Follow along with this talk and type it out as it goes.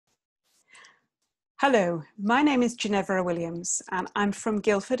Hello, my name is Ginevra Williams and I'm from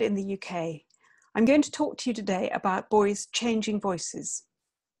Guildford in the UK. I'm going to talk to you today about boys changing voices.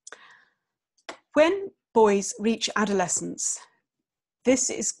 When boys reach adolescence,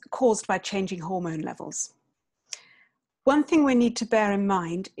 this is caused by changing hormone levels. One thing we need to bear in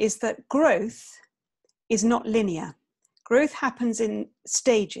mind is that growth is not linear. Growth happens in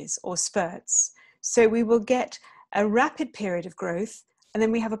stages or spurts. So we will get a rapid period of growth and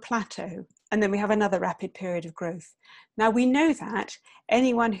then we have a plateau. And then we have another rapid period of growth. Now we know that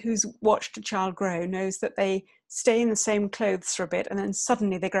anyone who's watched a child grow knows that they stay in the same clothes for a bit and then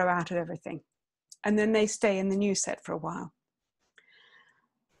suddenly they grow out of everything. And then they stay in the new set for a while.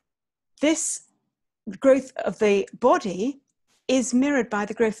 This growth of the body is mirrored by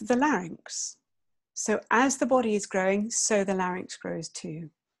the growth of the larynx. So as the body is growing, so the larynx grows too.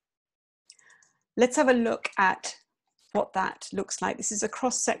 Let's have a look at what that looks like. This is a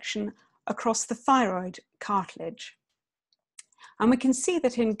cross-section across the thyroid cartilage. And we can see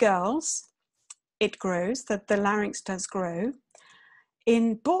that in girls, it grows, that the larynx does grow.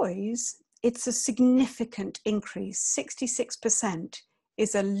 In boys, it's a significant increase. 66%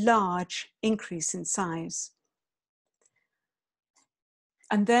 is a large increase in size.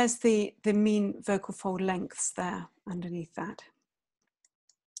 And there's the mean vocal fold lengths there underneath that.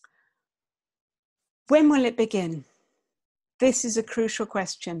 When will it begin? This is a crucial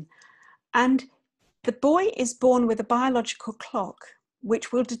question. And the boy is born with a biological clock,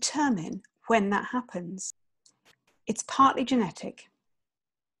 which will determine when that happens. It's partly genetic.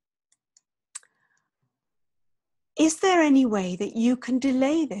 Is there any way that you can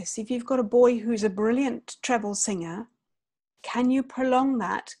delay this? If you've got a boy who's a brilliant treble singer, can you prolong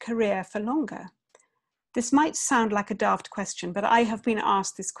that career for longer? This might sound like a daft question, but I have been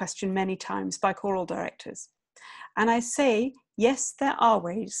asked this question many times by choral directors. And I say, yes, there are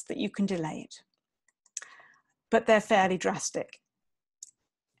ways that you can delay it, but they're fairly drastic.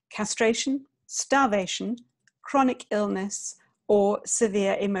 Castration, starvation, chronic illness, or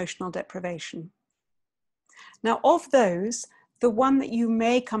severe emotional deprivation. Now, of those, the one that you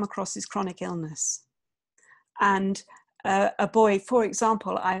may come across is chronic illness. And a boy, for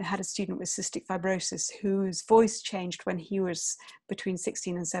example, I had a student with cystic fibrosis whose voice changed when he was between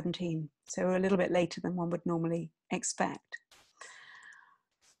 16 and 17, so a little bit later than one would normally expect.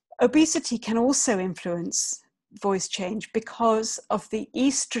 Obesity can also influence voice change because of the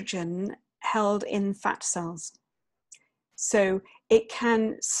estrogen held in fat cells. So it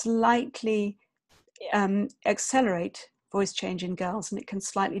can slightly accelerate voice change in girls, and it can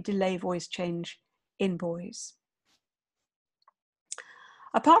slightly delay voice change in boys.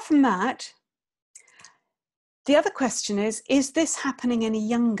 Apart from that, the other question is this happening any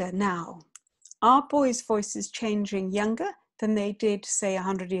younger now? Are boys' voices changing younger than they did, say,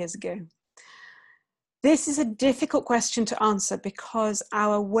 100 years ago? This is a difficult question to answer because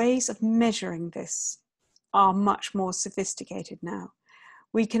our ways of measuring this are much more sophisticated now.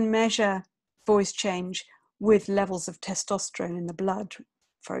 We can measure voice change with levels of testosterone in the blood,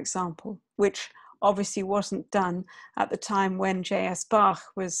 for example, which obviously wasn't done at the time when J.S. Bach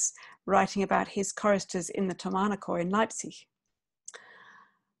was writing about his choristers in the Thomanerchor in Leipzig.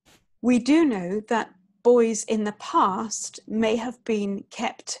 We do know that boys in the past may have been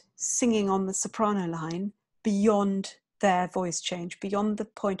kept singing on the soprano line beyond their voice change, beyond the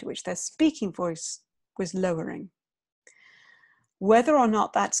point at which their speaking voice was lowering. Whether or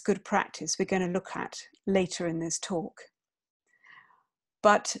not that's good practice, we're going to look at later in this talk.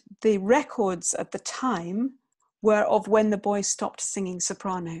 But the records at the time were of when the boy stopped singing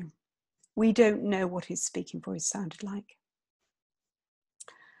soprano. We don't know what his speaking voice sounded like.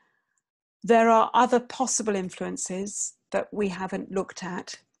 There are other possible influences that we haven't looked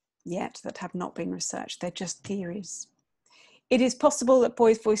at yet, that have not been researched. They're just theories. It is possible that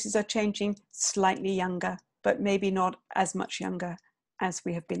boys' voices are changing slightly younger, but maybe not as much younger as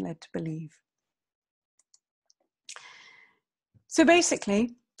we have been led to believe. So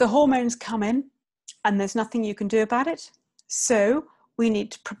basically, the hormones come in and there's nothing you can do about it. So we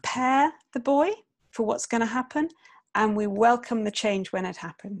need to prepare the boy for what's going to happen, and we welcome the change when it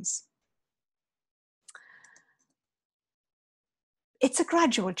happens. It's a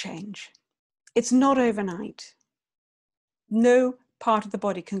gradual change. It's not overnight. No part of the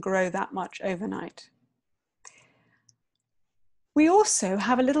body can grow that much overnight. We also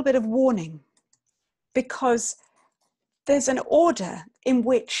have a little bit of warning because there's an order in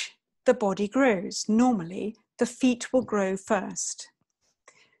which the body grows. Normally, the feet will grow first.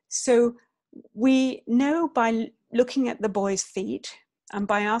 So we know by looking at the boy's feet and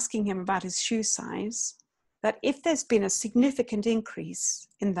by asking him about his shoe size that if there's been a significant increase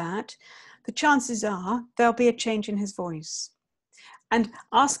in that, the chances are there'll be a change in his voice. And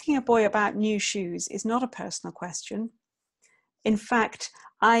asking a boy about new shoes is not a personal question. In fact,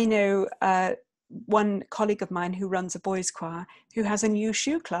 I know one colleague of mine who runs a boys' choir who has a new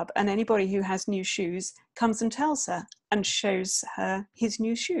shoe club, and anybody who has new shoes comes and tells her and shows her his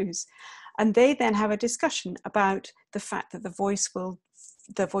new shoes. And they then have a discussion about the fact that the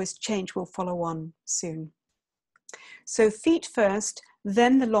voice change will follow on soon. So feet first,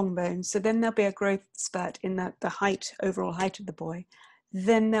 then the long bones. So then there'll be a growth spurt in the height, overall height of the boy.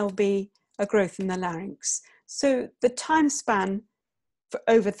 Then there'll be a growth in the larynx. So the time span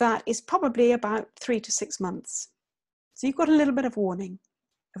over that is probably about 3 to 6 months. So you've got a little bit of warning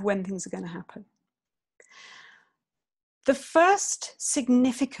of when things are going to happen. The first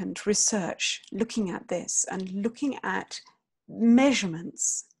significant research looking at this and looking at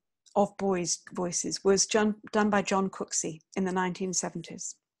measurements of boys' voices was done by John Cooksey in the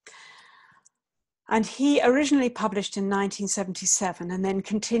 1970s. And he originally published in 1977 and then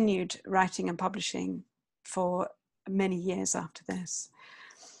continued writing and publishing for many years after this.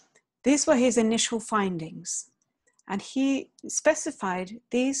 These were his initial findings, and he specified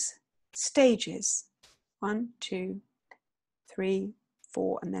these stages: 1, 2, 3,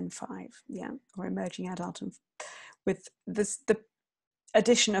 4, and then 5, or emerging adult, and with this, the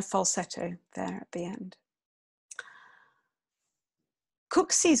addition of falsetto there at the end.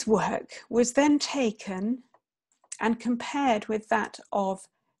 Cooksey's work was then taken and compared with that of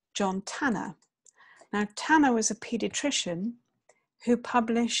John Tanner. Now, Tanner was a pediatrician who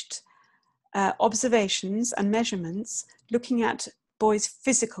published observations and measurements looking at boys'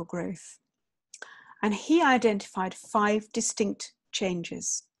 physical growth. And he identified 5 distinct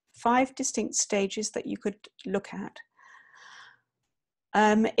changes, 5 distinct stages that you could look at.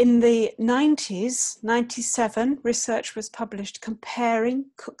 In the 90s, 97, research was published comparing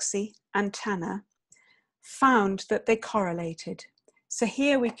Cooksey and Tanner, found that they correlated. So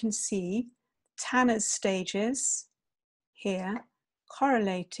here we can see Tanner's stages here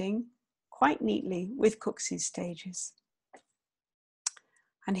correlating quite neatly with Cooksey's stages.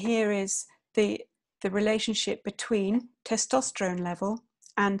 And here is the relationship between testosterone level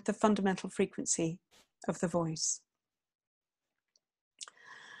and the fundamental frequency of the voice.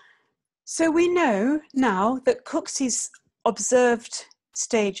 So we know now that Cooksey's observed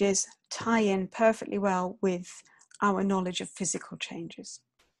stages tie in perfectly well with our knowledge of physical changes.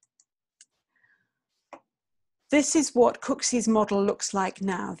 This is what Cooksey's model looks like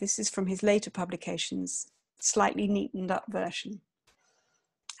now. This is from his later publications, slightly neatened up version.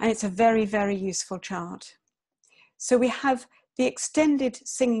 And it's a very, very useful chart. So we have the extended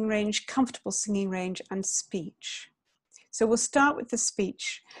singing range, comfortable singing range, and speech. So we'll start with the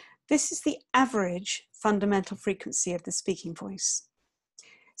speech. This is the average fundamental frequency of the speaking voice.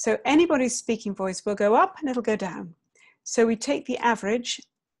 So anybody's speaking voice will go up and it'll go down. So we take the average,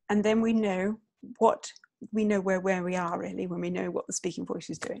 and then we know where we are really when we know what the speaking voice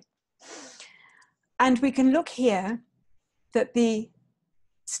is doing. And we can look here that the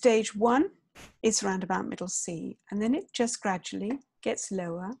stage 1 is around about middle C, and then it just gradually gets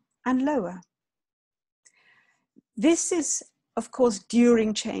lower and lower. This is, of course,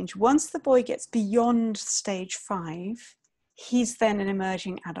 during change. Once the boy gets beyond stage 5, he's then an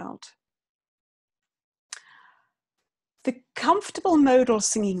emerging adult. The comfortable modal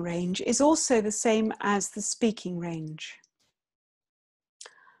singing range is also the same as the speaking range.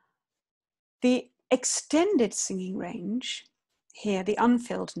 The extended singing range, here the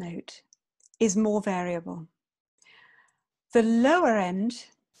unfilled note, is more variable. The lower end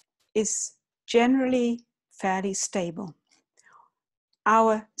is generally fairly stable.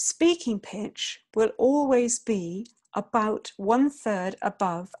 Our speaking pitch will always be about 1/3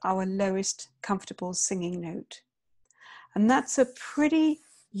 above our lowest comfortable singing note. And that's a pretty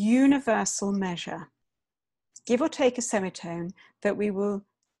universal measure, give or take a semitone, that we will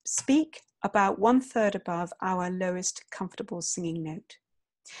speak about 1/3 above our lowest comfortable singing note.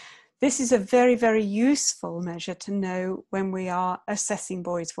 This is a very, very useful measure to know when we are assessing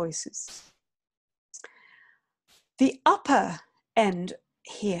boys' voices. The upper end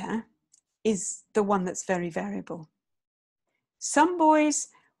here is the one that's very variable. Some boys,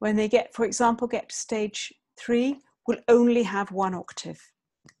 when they get, for example, get to stage 3, will only have 1 octave.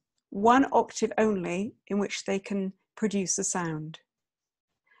 1 octave only in which they can produce a sound.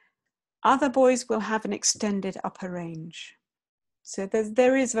 Other boys will have an extended upper range. So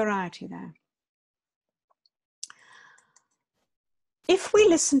there is variety there. If we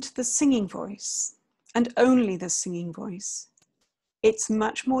listen to the singing voice, and only the singing voice, it's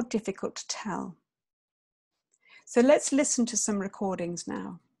much more difficult to tell. So let's listen to some recordings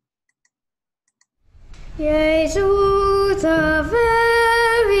now. Jesu, the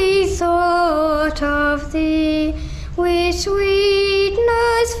very thought of thee, with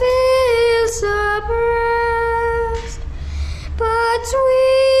sweetness fills the breast, but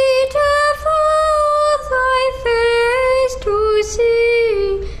sweeter for thy face to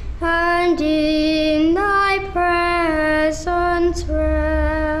see, and in thy presence rest.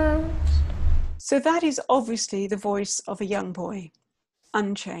 So that is obviously the voice of a young boy,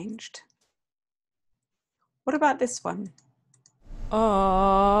 unchanged. What about this one?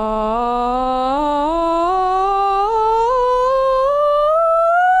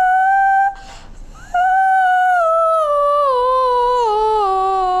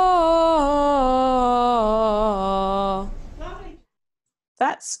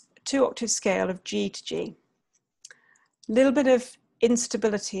 That's 2-octave scale of G to G. A little bit of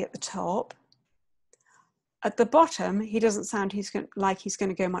instability at the top. At the bottom, he doesn't sound like he's going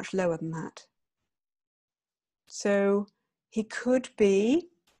to go much lower than that. So he could be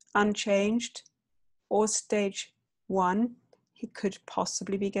unchanged or stage 1. He could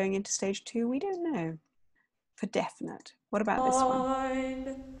possibly be going into stage 2. We don't know for definite. What about this one?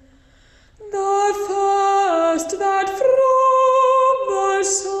 The first that from the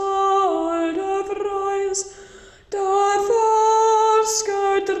side of rise doth ask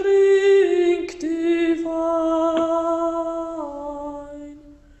a drink divine.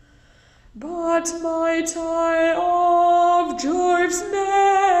 But might I of Jove's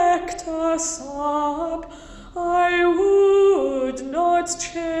nectar sup, I would not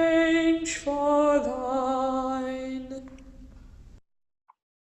change for thine.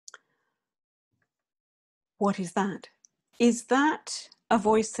 What is that? Is that a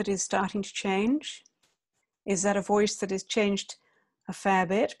voice that is starting to change? Is that a voice that has changed a fair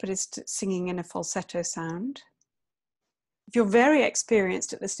bit, but is singing in a falsetto sound? If you're very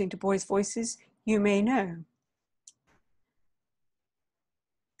experienced at listening to boys' voices, you may know.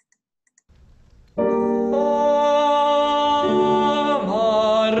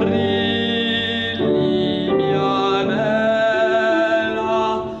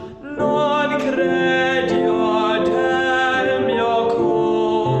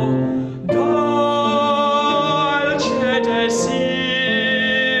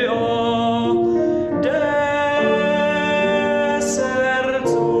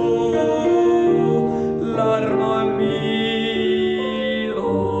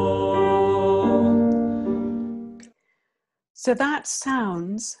 So that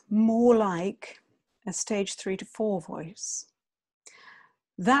sounds more like a stage 3 to 4 voice.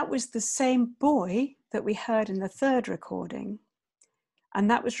 That was the same boy that we heard in the third recording, and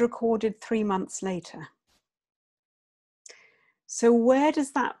that was recorded 3 months later. So where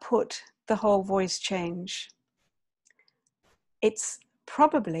does that put the whole voice change? It's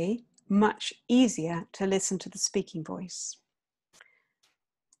probably much easier to listen to the speaking voice.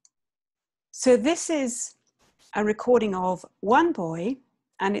 So this is a recording of one boy,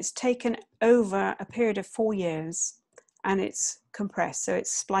 and it's taken over a period of 4 years, and it's compressed, so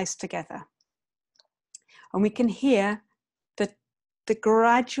it's spliced together. And we can hear the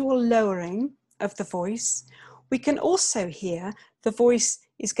gradual lowering of the voice. We can also hear the voice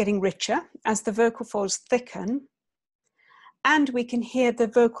is getting richer as the vocal folds thicken, and we can hear the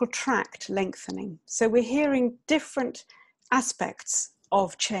vocal tract lengthening. So we're hearing different aspects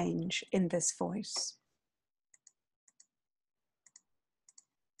of change in this voice.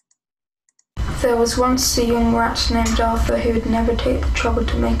 There was once a young rat named Arthur who would never take the trouble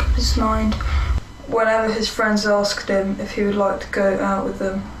to make up his mind. Whenever his friends asked him if he would like to go out with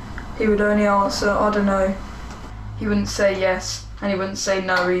them, he would only answer, "I don't know." He wouldn't say yes, and he wouldn't say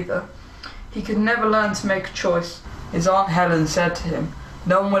no either. He could never learn to make a choice. His Aunt Helen said to him,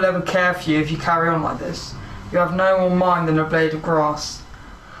 "No one will ever care for you if you carry on like this. You have no more mind than a blade of grass."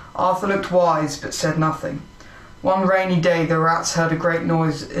 Arthur looked wise, but said nothing. One rainy day the rats heard a great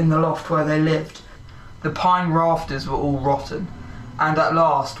noise in the loft where they lived. The pine rafters were all rotten, and at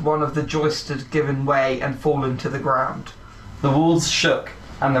last one of the joists had given way and fallen to the ground. The walls shook,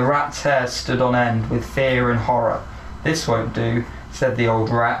 and the rat's hair stood on end with fear and horror. "This won't do," said the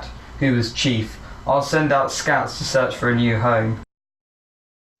old rat, who was chief. "I'll send out scouts to search for a new home."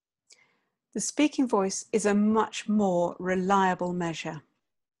 The speaking voice is a much more reliable measure.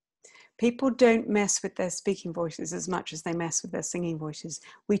 People don't mess with their speaking voices as much as they mess with their singing voices.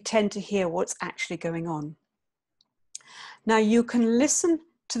 We tend to hear what's actually going on. Now you can listen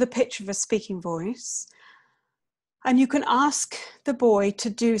to the pitch of a speaking voice, and you can ask the boy to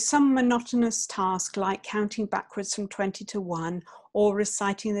do some monotonous task like counting backwards from 20 to 1, or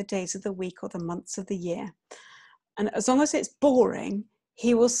reciting the days of the week or the months of the year. And as long as it's boring,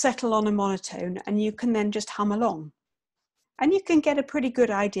 he will settle on a monotone and you can then just hum along. And you can get a pretty good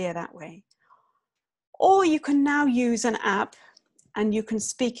idea that way. Or you can now use an app and you can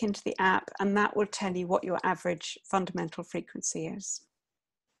speak into the app and that will tell you what your average fundamental frequency is.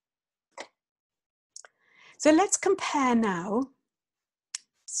 So let's compare now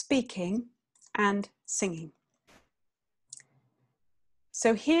speaking and singing.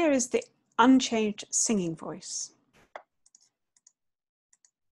 So here is the unchanged singing voice.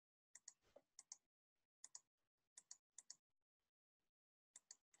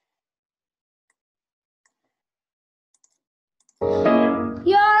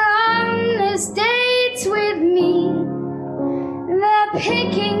 You're on this date with me. The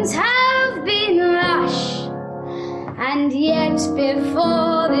pickings have been lush, and yet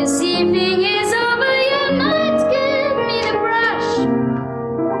before this evening is over, you might give me the brush.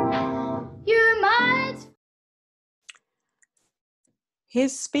 You might.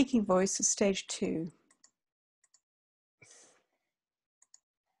 His speaking voice is stage 2.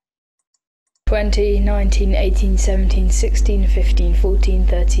 20, 19, 18, 17, 16, 15, 14,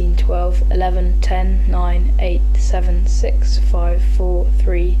 13, 12, 11, 10, 9, 8, 7, 6, 5, 4,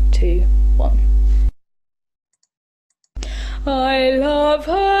 3, 2, 1. I love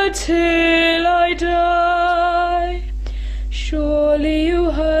her till I die. Surely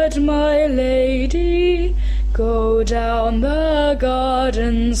you heard my lady go down the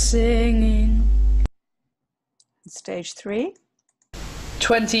garden singing. Stage 3.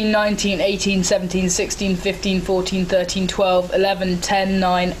 20, 19, 18, 17, 16, 15, 14, 13, 12, 11, 10,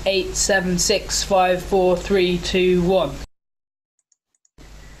 9, 8, 7, 6, 5, 4, 3, 2, 1.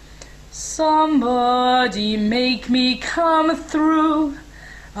 Somebody make me come through.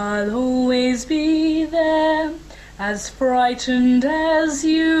 I'll always be there, as frightened as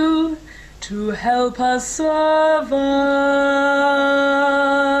you, to help us survive.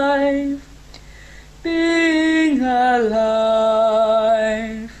 Being alive.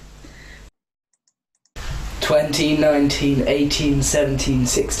 20, 19, 18, 17,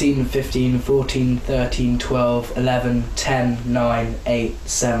 16, 15, 14, 13, 12, 11, 10, 9, 8,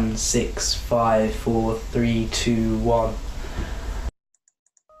 7, 6, 5, 4, 3, 2, 1.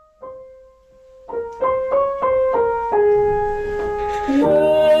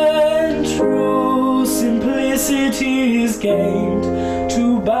 When true simplicity is gained,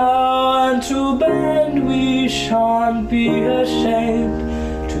 to bow and to bend we shan't be ashamed.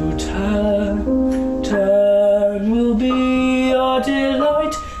 To turn will be our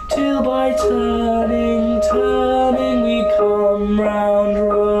delight, till by turning we come round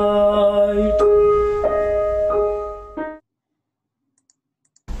right.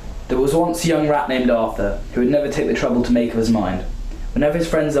 There was once a young rat named Arthur, who would never take the trouble to make up his mind. Whenever his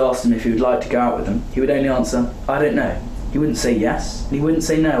friends asked him if he would like to go out with them, he would only answer, "I don't know." He wouldn't say yes, and he wouldn't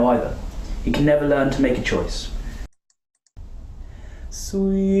say no either. He can never learn to make a choice.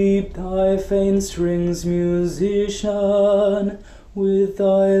 Sweep thy faint strings, musician, with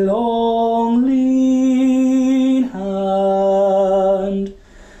thy long lean hand.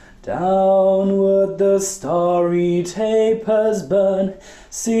 Downward the starry tapers burn,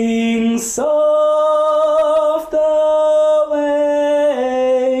 sing soft the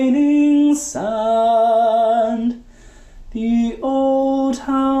waning sand. The old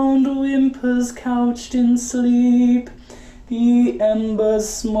hound whimpers couched in sleep, the embers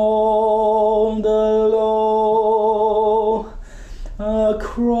smoulder low.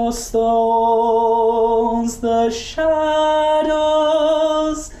 Across the walls the shadows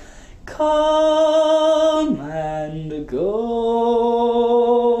come and go.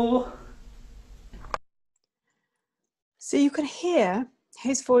 So you can hear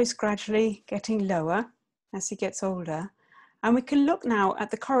his voice gradually getting lower as he gets older. And we can look now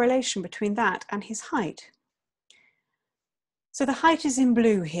at the correlation between that and his height. So the height is in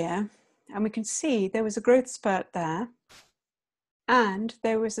blue here, and we can see there was a growth spurt there, and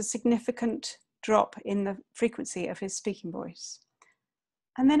there was a significant drop in the frequency of his speaking voice.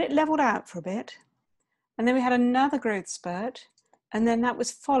 And then it leveled out for a bit, and then we had another growth spurt, and then that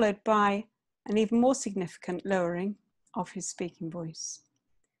was followed by an even more significant lowering of his speaking voice.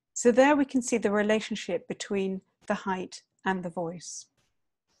 So there we can see the relationship between the height and the voice.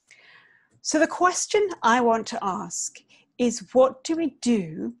 So the question I want to ask is, what do we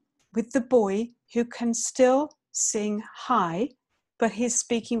do with the boy who can still sing high, but his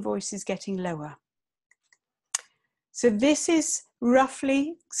speaking voice is getting lower? So this is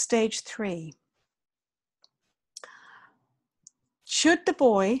roughly stage 3. Should the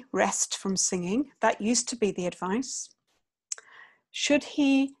boy rest from singing? That used to be the advice. Should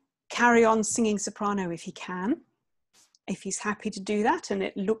he carry on singing soprano if he can? if he's happy to do that and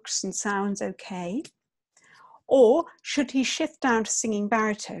it looks and sounds okay? Or should he shift down to singing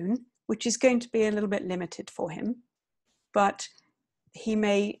baritone, which is going to be a little bit limited for him, but he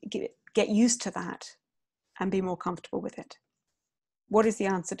may get used to that and be more comfortable with it? What is the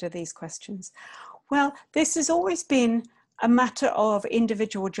answer to these questions? Well, this has always been a matter of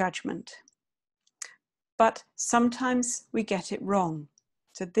individual judgment, but sometimes we get it wrong.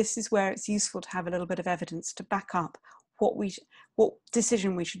 So this is where it's useful to have a little bit of evidence to back up what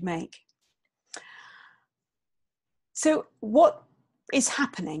decision we should make. So what is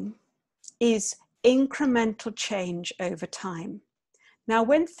happening is incremental change over time. Now,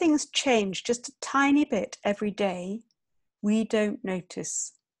 when things change just a tiny bit every day, we don't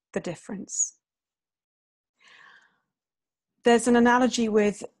notice the difference. There's an analogy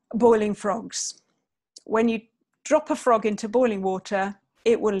with boiling frogs. When you drop a frog into boiling water,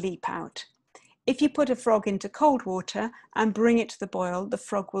 it will leap out. If you put a frog into cold water and bring it to the boil, the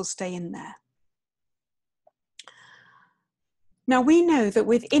frog will stay in there. Now, we know that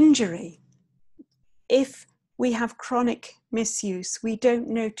with injury, if we have chronic misuse, we don't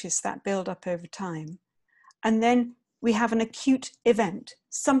notice that build up over time. And then we have an acute event.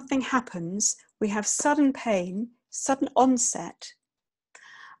 Something happens, we have sudden pain, sudden onset,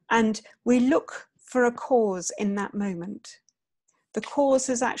 and we look for a cause in that moment. The cause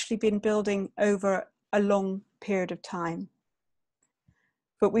has actually been building over a long period of time,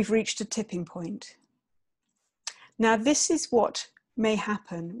 but we've reached a tipping point. Now, this is what may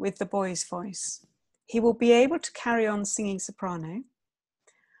happen with the boy's voice. He will be able to carry on singing soprano,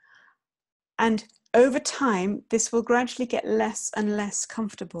 and over time, this will gradually get less and less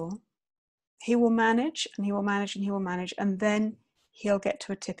comfortable. He will manage, and he will manage, and he will manage, and then he'll get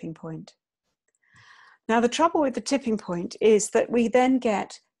to a tipping point. Now, the trouble with the tipping point is that we then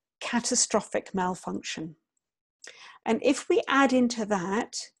get catastrophic malfunction. And if we add into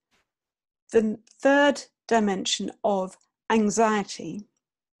that the third dimension of anxiety,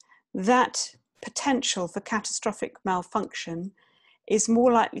 that potential for catastrophic malfunction is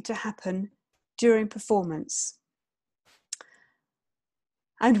more likely to happen during performance.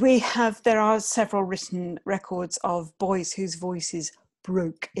 And there are several written records of boys whose voices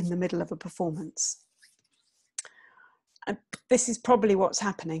broke in the middle of a performance. And this is probably what's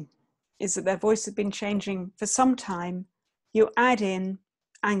happening, is that their voice has been changing for some time. You add in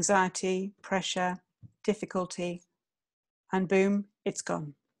anxiety, pressure, difficulty, and boom, it's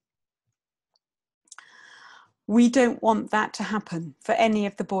gone. We don't want that to happen for any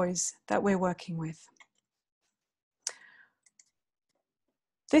of the boys that we're working with.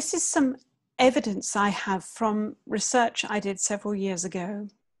 This is some evidence I have from research I did several years ago.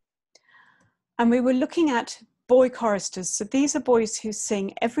 And we were looking at boy choristers. So these are boys who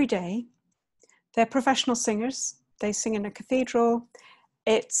sing every day. They're professional singers. They sing in a cathedral.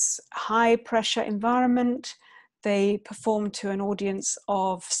 It's a high pressure environment. They perform to an audience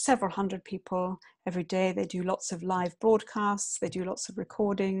of several hundred people every day. They do lots of live broadcasts. They do lots of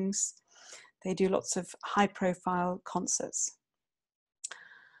recordings. They do lots of high profile concerts.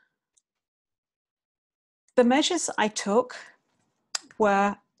 The measures I took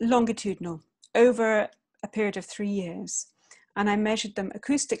were longitudinal over a period of 3 years, and I measured them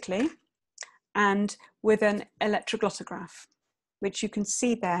acoustically and with an electroglottograph, which you can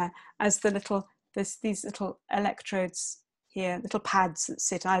see there as these little electrodes here, little pads that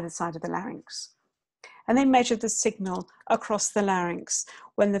sit either side of the larynx. And they measure the signal across the larynx.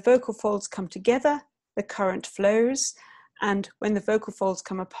 When the vocal folds come together, the current flows, and when the vocal folds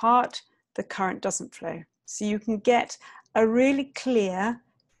come apart, the current doesn't flow. So you can get a really clear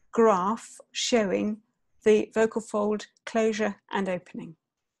graph showing the vocal fold closure and opening.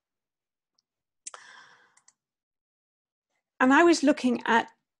 And I was looking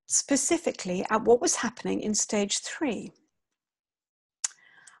specifically at what was happening in stage 3.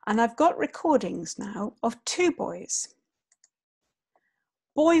 And I've got recordings now of 2 boys.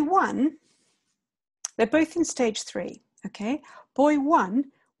 Boy 1, they're both in stage 3, okay? Boy 1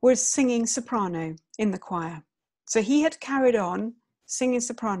 was singing soprano in the choir. So he had carried on singing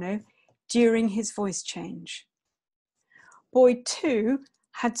soprano during his voice change. Boy 2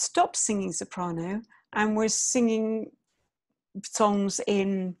 had stopped singing soprano and was singing songs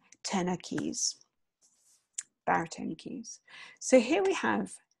in tenor keys, baritone keys. So here we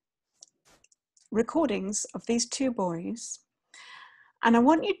have recordings of these 2 boys, and I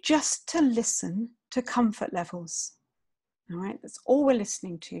want you just to listen to comfort levels. All right, that's all we're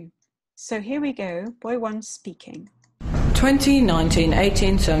listening to. So here we go, boy 1 speaking. 20, 19,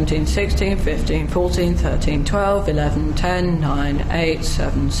 18, 17, 16, 15, 14, 13, 12, 11, 10, 9, 8,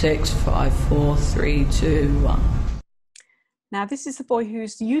 7, 6, 5, 4, 3, 2, 1. Now this is the boy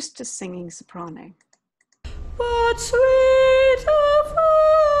who's used to singing soprano. But sweeter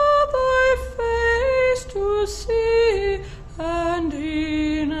for thy face to see, and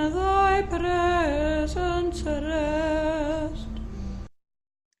in thy presence rest.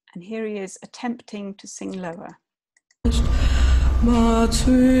 And here he is attempting to sing lower. But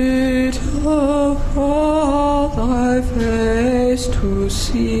sweeter for thy face to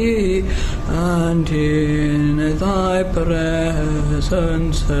see, and in thy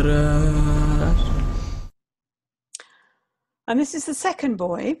presence rest. And this is the second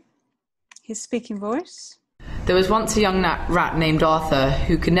boy, his speaking voice. There was once a young rat named Arthur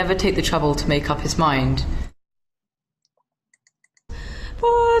who could never take the trouble to make up his mind.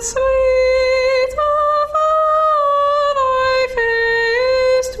 But sweeter for thy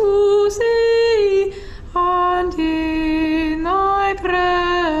face to see, and in thy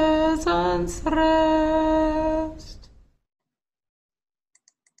presence rest.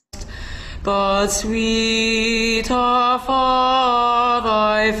 But sweeter for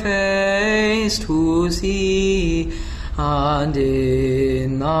thy face to see, and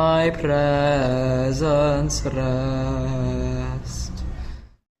in thy presence rest.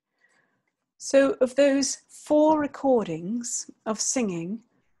 So of those 4 recordings of singing,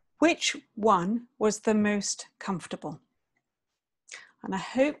 which one was the most comfortable? And I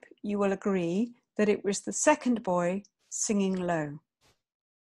hope you will agree that it was the second boy singing low.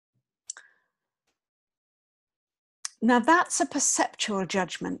 Now that's a perceptual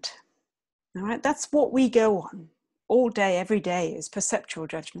judgment, all right? That's what we go on all day, every day, is perceptual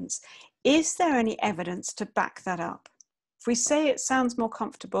judgments. Is there any evidence to back that up? If we say it sounds more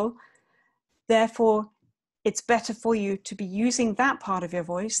comfortable, therefore it's better for you to be using that part of your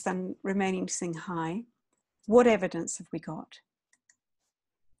voice than remaining to sing high, what evidence have we got?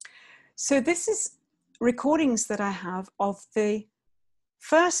 So this is recordings that I have of the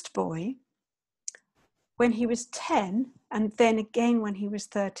first boy when he was 10, and then again when he was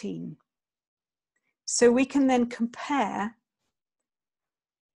 13. So we can then compare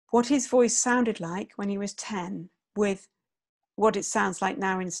what his voice sounded like when he was 10 with what it sounds like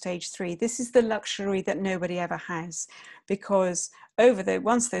now in stage 3. This is the luxury that nobody ever has, because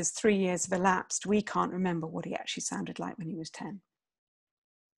once those 3 years have elapsed, we can't remember what he actually sounded like when he was 10.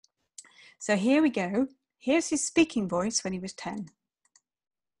 So here we go. Here's his speaking voice when he was 10.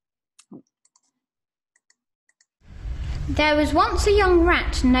 There was once a young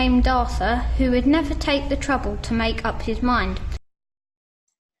rat named Arthur who would never take the trouble to make up his mind.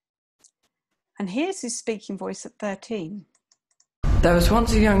 And here's his speaking voice at 13. There was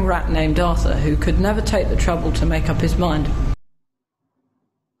once a young rat named Arthur who could never take the trouble to make up his mind.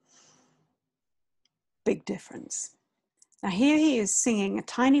 Big difference. Now here he is singing a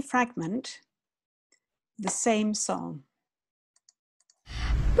tiny fragment, the same song.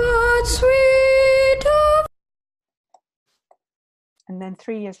 But sweeter. And then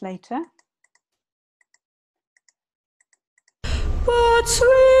 3 years later. But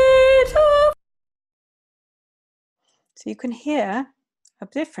sweeter. So you can hear a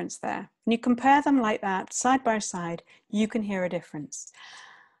difference there. When you compare them like that, side by side, you can hear a difference.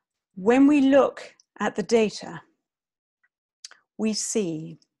 When we look at the data, we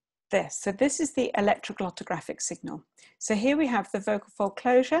see this. So this is the electroglottographic signal. So here we have the vocal fold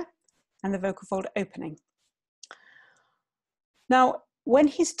closure and the vocal fold opening. Now, when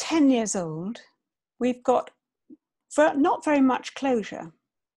he's 10 years old, we've got not very much closure,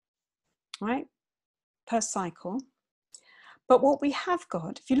 right, per cycle. But what we have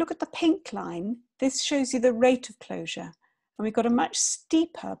got, if you look at the pink line, this shows you the rate of closure. And we've got a much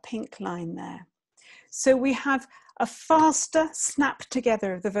steeper pink line there. So we have a faster snap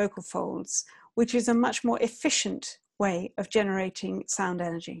together of the vocal folds, which is a much more efficient way of generating sound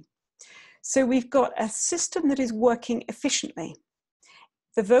energy. So we've got a system that is working efficiently.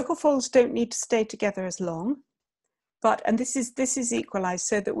 The vocal folds don't need to stay together as long, and this is equalized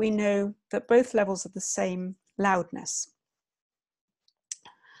so that we know that both levels are the same loudness.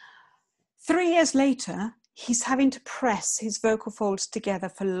 3 years later, he's having to press his vocal folds together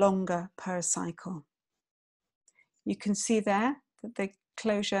for longer per cycle. You can see there that the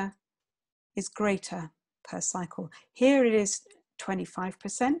closure is greater per cycle. Here it is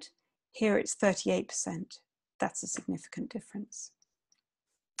 25%, here it's 38%. That's a significant difference.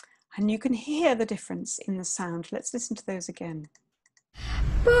 And you can hear the difference in the sound. Let's listen to those again.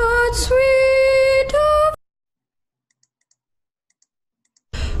 But sweeter.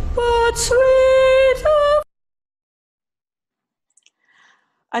 But sweeter.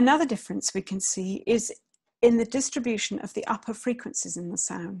 Another difference we can see is in the distribution of the upper frequencies in the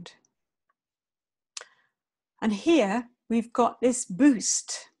sound. And here we've got this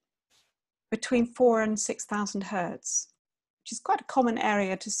boost between 4,000 and 6,000 hertz, which is quite a common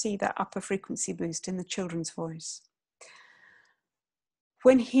area to see that upper frequency boost in the children's voice.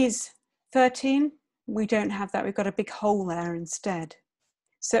 When he's 13, we don't have that. We've got a big hole there instead.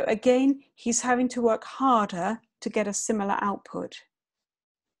 So again, he's having to work harder to get a similar output.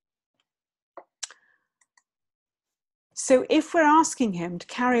 So if we're asking him to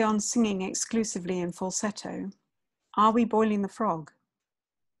carry on singing exclusively in falsetto, are we boiling the frog?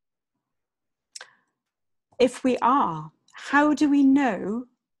 If we are, how do we know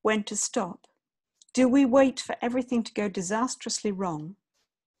when to stop? Do we wait for everything to go disastrously wrong?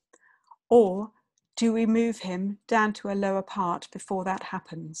 Or do we move him down to a lower part before that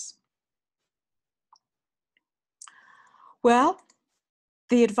happens? Well,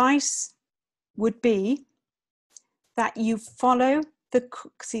 the advice would be that you follow the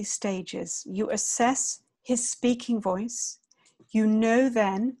Cooksey stages. You assess his speaking voice. You know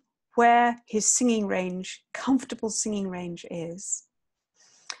then where his singing range, comfortable singing range is.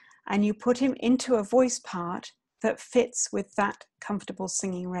 And you put him into a voice part that fits with that comfortable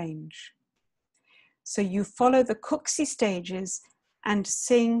singing range. So you follow the Cooksey stages and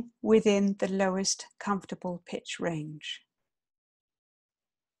sing within the lowest comfortable pitch range.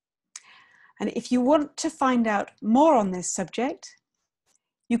 And if you want to find out more on this subject,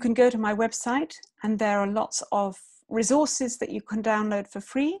 you can go to my website, and there are lots of resources that you can download for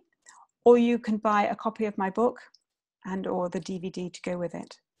free, or you can buy a copy of my book and or the DVD to go with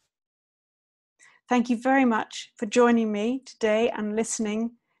it. Thank you very much for joining me today and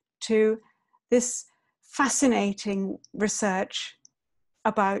listening to this fascinating research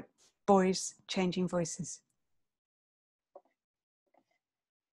about boys changing voices.